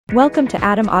Welcome to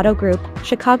Adam Auto Group,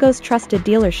 Chicago's trusted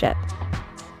dealership.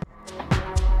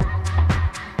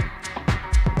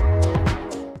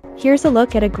 Here's a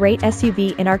look at a great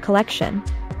SUV in our collection.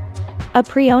 A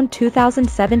pre-owned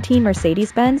 2017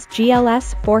 Mercedes-Benz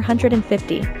GLS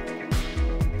 450.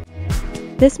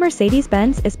 This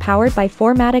Mercedes-Benz is powered by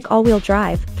 4MATIC all-wheel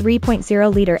drive,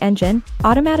 3.0-liter engine,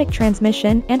 automatic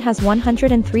transmission and has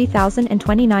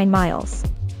 103,029 miles.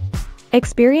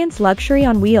 Experience luxury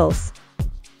on wheels.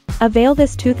 Avail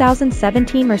this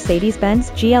 2017 Mercedes-Benz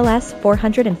GLS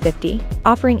 450,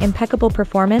 offering impeccable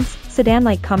performance,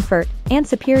 sedan-like comfort, and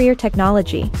superior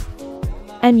technology.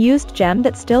 An used gem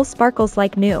that still sparkles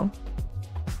like new.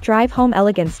 Drive home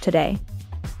elegance today.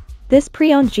 This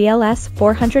pre-owned GLS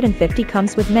 450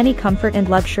 comes with many comfort and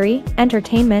luxury,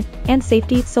 entertainment, and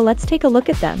safety, so let's take a look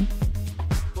at them.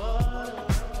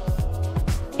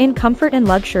 In comfort and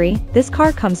luxury, this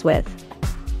car comes with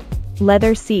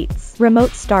leather seats, remote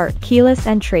start, keyless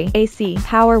entry, AC,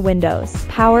 power windows,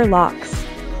 power locks,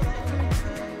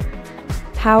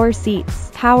 power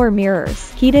seats, power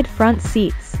mirrors, heated front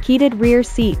seats, heated rear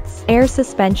seats, air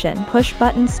suspension,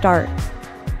 push-button start,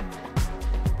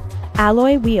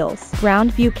 alloy wheels,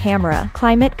 ground view camera,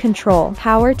 climate control,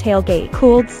 power tailgate,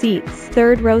 cooled seats,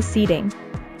 third row seating,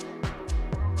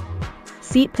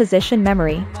 seat position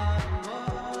memory.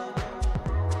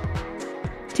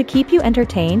 To keep you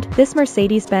entertained, this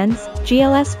Mercedes-Benz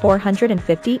GLS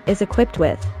 450 is equipped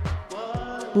with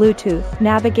Bluetooth,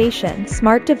 navigation,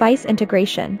 smart device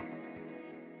integration.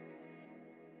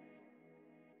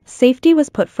 Safety was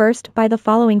put first by the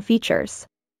following features: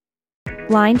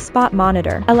 blind spot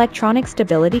monitor, electronic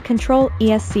stability control,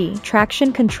 ESC,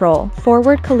 traction control,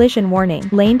 forward collision warning,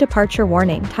 lane departure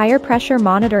warning, tire pressure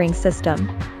monitoring system,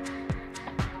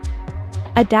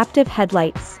 adaptive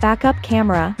headlights, backup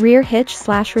camera, rear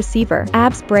hitch/receiver,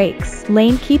 ABS brakes,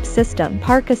 lane keep system,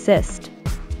 park assist,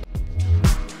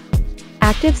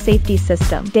 active safety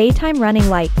system, daytime running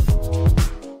light.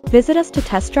 Visit us to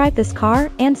test drive this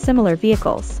car and similar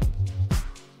vehicles.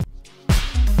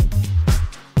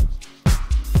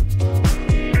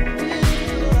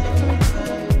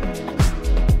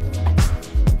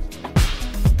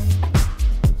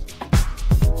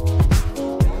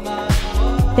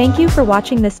 Thank you for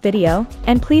watching this video,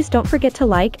 and please don't forget to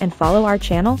like and follow our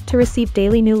channel to receive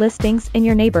daily new listings in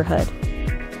your neighborhood.